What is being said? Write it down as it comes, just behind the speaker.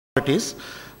is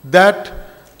that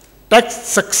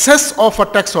success of a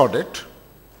tax audit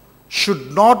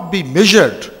should not be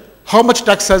measured how much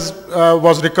tax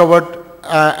was recovered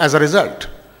as a result.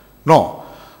 No.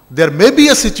 There may be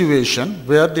a situation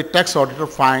where the tax auditor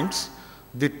finds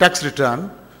the tax return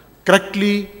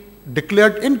correctly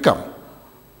declared income,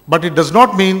 but it does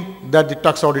not mean that the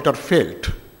tax auditor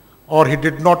failed or he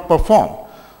did not perform.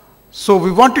 So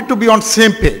we wanted to be on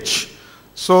same page.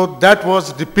 So that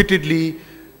was repeatedly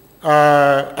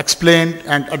explained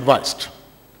and advised.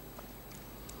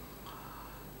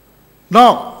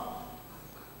 Now,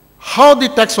 how the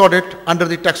tax audit under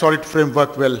the tax audit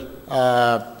framework will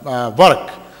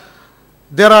work?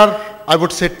 There are, I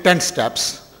would say, 10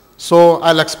 steps. So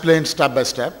I'll explain step by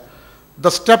step.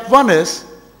 The step 1 is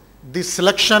the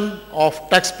selection of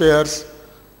taxpayers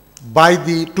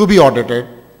to be audited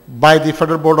by the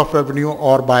Federal Board of Revenue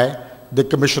or by the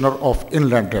Commissioner of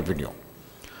Inland Revenue.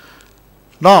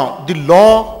 Now, the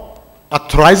law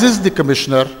authorizes the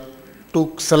Commissioner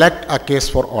to select a case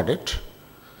for audit,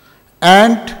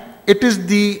 and it is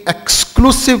the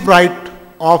exclusive right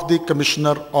of the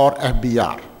Commissioner or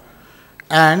FBR.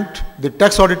 And the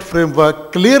tax audit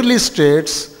framework clearly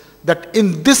states that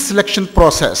in this selection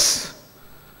process,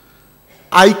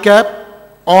 ICAP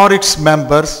or its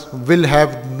members will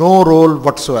have no role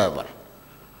whatsoever.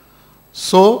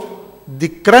 So the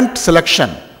current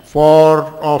selection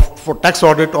for tax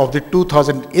audit of the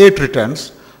 2008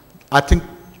 returns, I think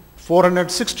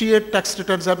 468 tax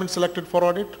returns have been selected for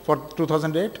audit for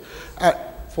 2008.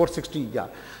 460, yeah.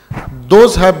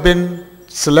 Those have been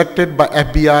selected by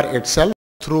FBR itself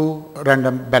through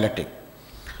random balloting.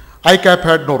 ICAP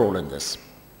had no role in this.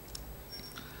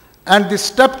 And the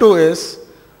step 2 is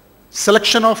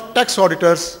selection of tax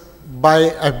auditors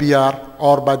by FBR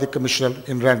or by the Commissioner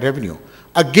in Inland Revenue.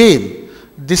 Again,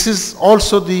 this is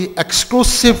also the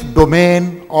exclusive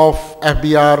domain of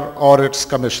FBR or its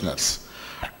commissioners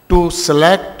to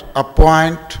select,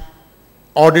 appoint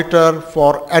auditor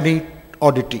for any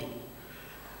auditee.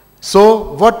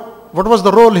 So what was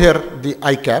the role here? The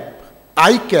ICAP.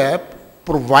 ICAP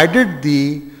provided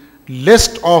the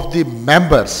list of the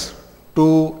members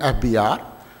to FBR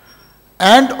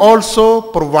and also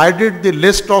provided the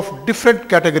list of different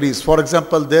categories. For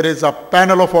example, there is a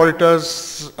panel of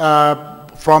auditors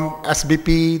from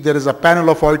SBP, there is a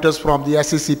panel of auditors from the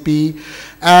SAQIB,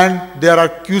 and there are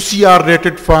QCR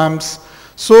rated firms.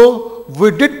 So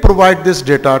we did provide this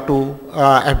data to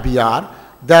FBR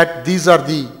that these are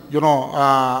the,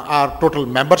 our total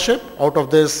membership. Out of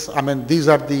this, I mean, these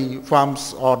are the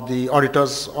firms or the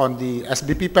auditors on the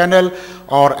SBP panel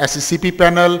or SAQIB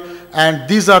panel, and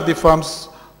these are the firms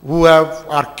who are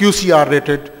QCR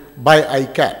rated by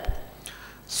ICAP.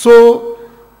 So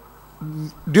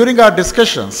during our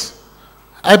discussions,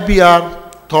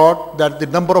 FBR thought that the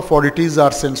number of auditees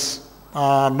are since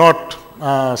not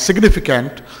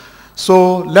significant.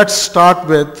 So let's start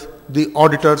with the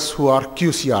auditors who are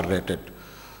QCR rated.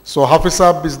 So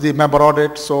Hafizab is the member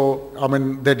audit. So I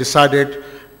mean, they decided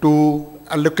to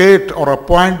allocate or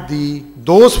appoint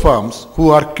those firms who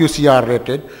are QCR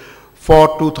rated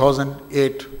for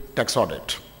 2008 tax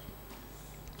audit.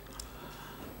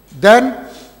 Then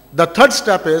the third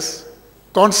step is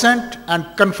consent and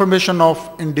confirmation of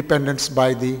independence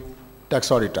by the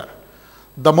tax auditor.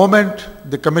 The moment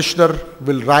the Commissioner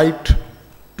will write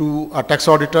to a tax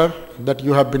auditor that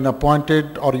you have been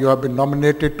appointed or you have been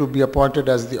nominated to be appointed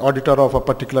as the auditor of a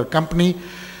particular company,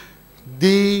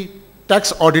 the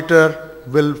tax auditor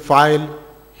will file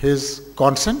his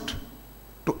consent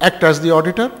to act as the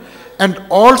auditor and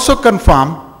also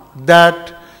confirm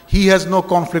that he has no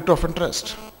conflict of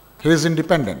interest. He is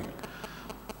independent.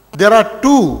 There are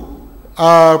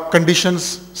 2 conditions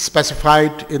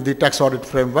specified in the tax audit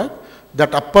framework,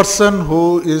 that a person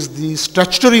who is the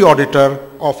statutory auditor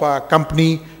of a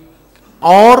company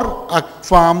or a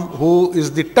firm who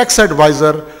is the tax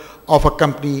advisor of a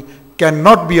company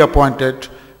cannot be appointed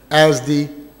as the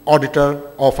auditor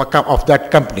of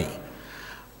that company.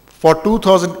 For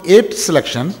 2008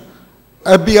 selections,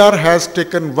 FBR has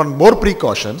taken one more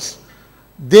precautions.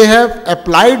 They have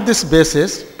applied this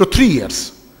basis to 3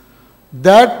 years,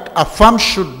 that a firm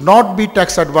should not be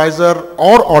tax advisor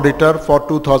or auditor for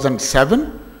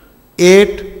 2007,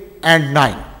 8 and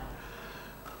 9.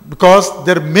 Because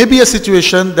there may be a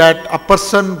situation that a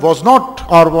person was not,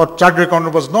 or a chartered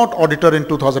accountant was not auditor in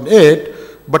 2008,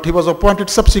 but he was appointed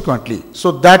subsequently.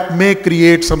 So that may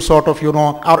create some sort of,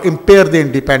 or impair the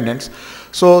independence.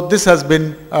 So this has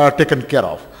been taken care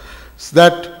of. So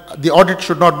that the audit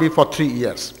should not be for 3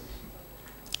 years.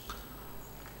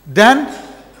 Then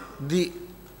the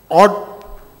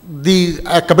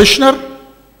commissioner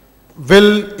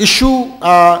will issue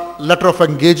a letter of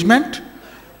engagement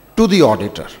to the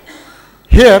auditor.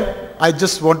 Here, I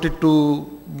just wanted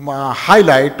to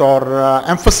highlight or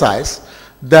emphasize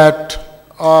that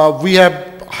we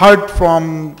have heard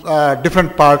from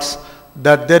different parts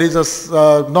that there is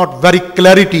a not very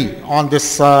clarity on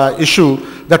this issue,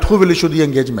 that who will issue the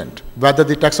engagement, whether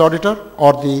the tax auditor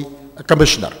or the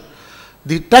commissioner.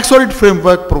 The tax audit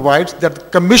framework provides that the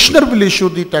commissioner will issue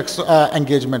the tax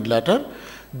engagement letter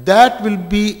that will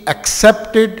be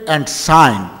accepted and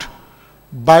signed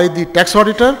by the tax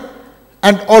auditor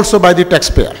and also by the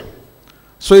taxpayer.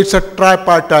 So it's a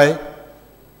tripartite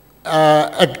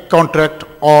contract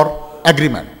or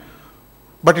agreement.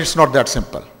 But it's not that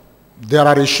simple. There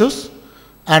are issues,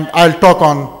 and I'll talk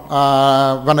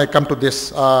on when I come to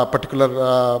this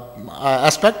particular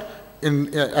aspect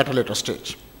at a later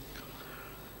stage.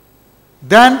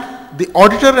 Then the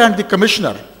auditor and the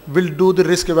commissioner will do the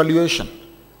risk evaluation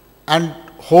and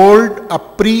hold a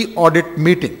pre-audit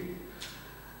meeting.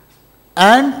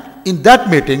 And in that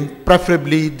meeting,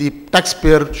 preferably the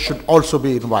taxpayer should also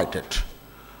be invited.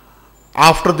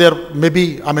 After there,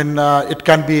 maybe, it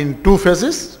can be in two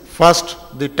phases. First,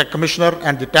 the tax commissioner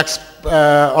and the tax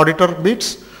auditor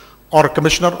meets, or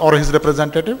commissioner or his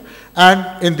representative.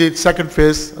 And in the second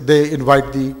phase, they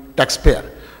invite the taxpayer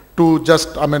to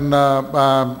just,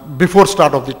 before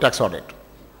start of the tax audit.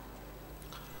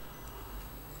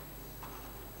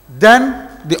 Then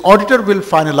the auditor will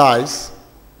finalize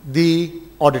the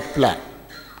audit plan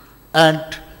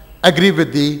and agree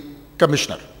with the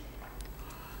commissioner.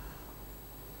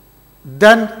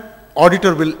 Then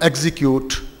auditor will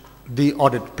execute the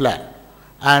audit plan,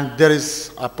 and there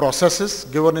is processes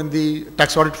given in the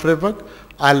tax audit framework.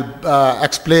 I'll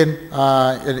explain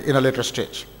in a later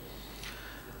stage.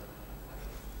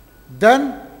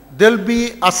 Then there'll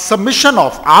be a submission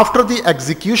of, after the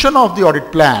execution of the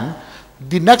audit plan,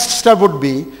 the next step would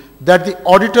be that the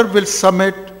auditor will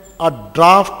submit a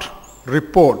draft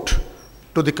report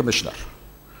to the commissioner.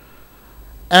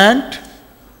 And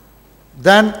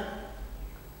then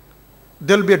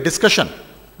there will be a discussion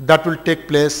that will take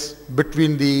place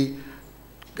between the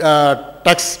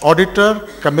tax auditor,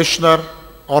 commissioner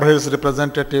or his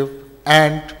representative,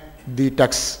 and the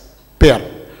taxpayer.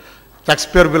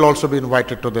 Taxpayer will also be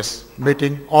invited to this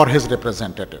meeting, or his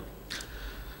representative.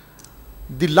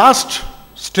 The last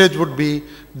stage would be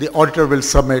the auditor will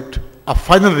submit a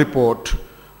final report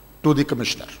to the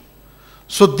commissioner.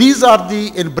 So these are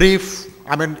the, in brief,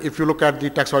 if you look at the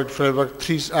tax audit framework,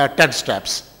 10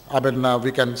 steps.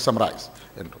 We can summarize.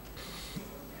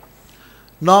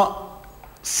 Now,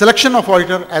 selection of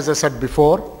auditor, as I said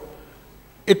before,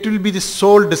 it will be the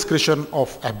sole discretion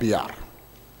of FBR.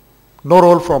 No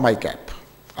role from ICAP.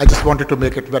 I just wanted to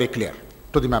make it very clear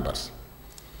to the members.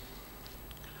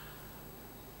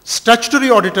 Statutory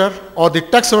auditor or the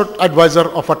tax advisor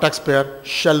of a taxpayer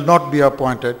shall not be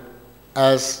appointed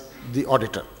as the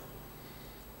auditor.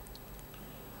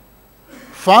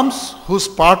 Firms whose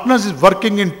partners is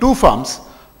working in two firms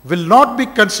will not be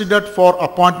considered for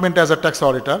appointment as a tax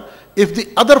auditor if the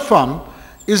other firm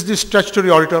is the statutory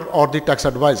auditor or the tax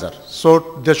advisor.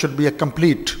 So there should be a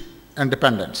complete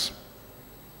independence.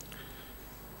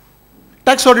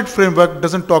 Tax audit framework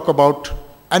doesn't talk about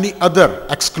any other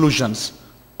exclusions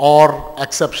or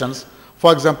exceptions.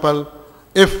 For example,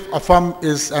 if a firm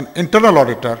is an internal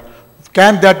auditor,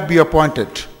 can that be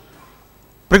appointed?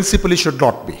 Principally should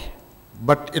not be,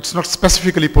 but it's not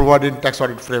specifically provided in tax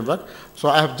audit framework. So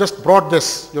I have just brought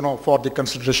this, for the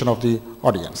consideration of the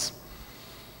audience.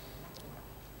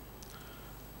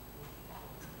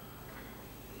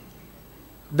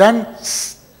 Then,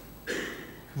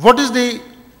 what is the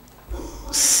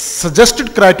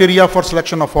suggested criteria for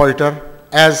selection of auditor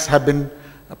as have been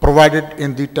provided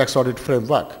in the tax audit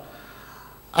framework?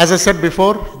 As I said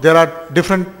before, there are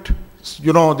different,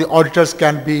 the auditors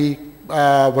can be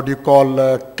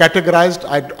categorized.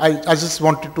 I just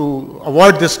wanted to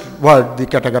avoid this word, the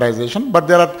categorization, but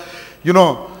there are,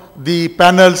 the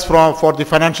panels for the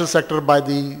financial sector by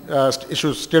the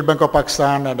issues State Bank of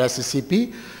Pakistan and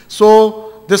SAQIB.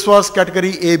 So this was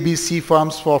category A, B, C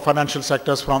firms for financial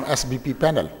sectors from SBP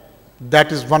panel.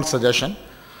 That is one suggestion.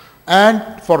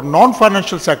 And for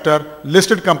non-financial sector,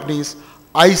 listed companies,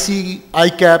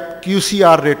 ICAP,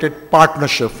 QCR rated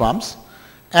partnership firms,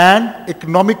 and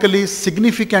economically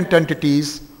significant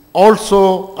entities,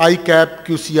 also ICAP,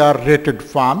 QCR rated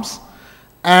firms,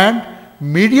 and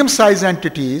medium-sized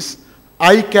entities,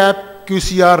 ICAP,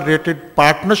 QCR rated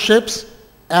partnerships,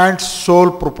 and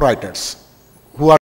sole proprietors.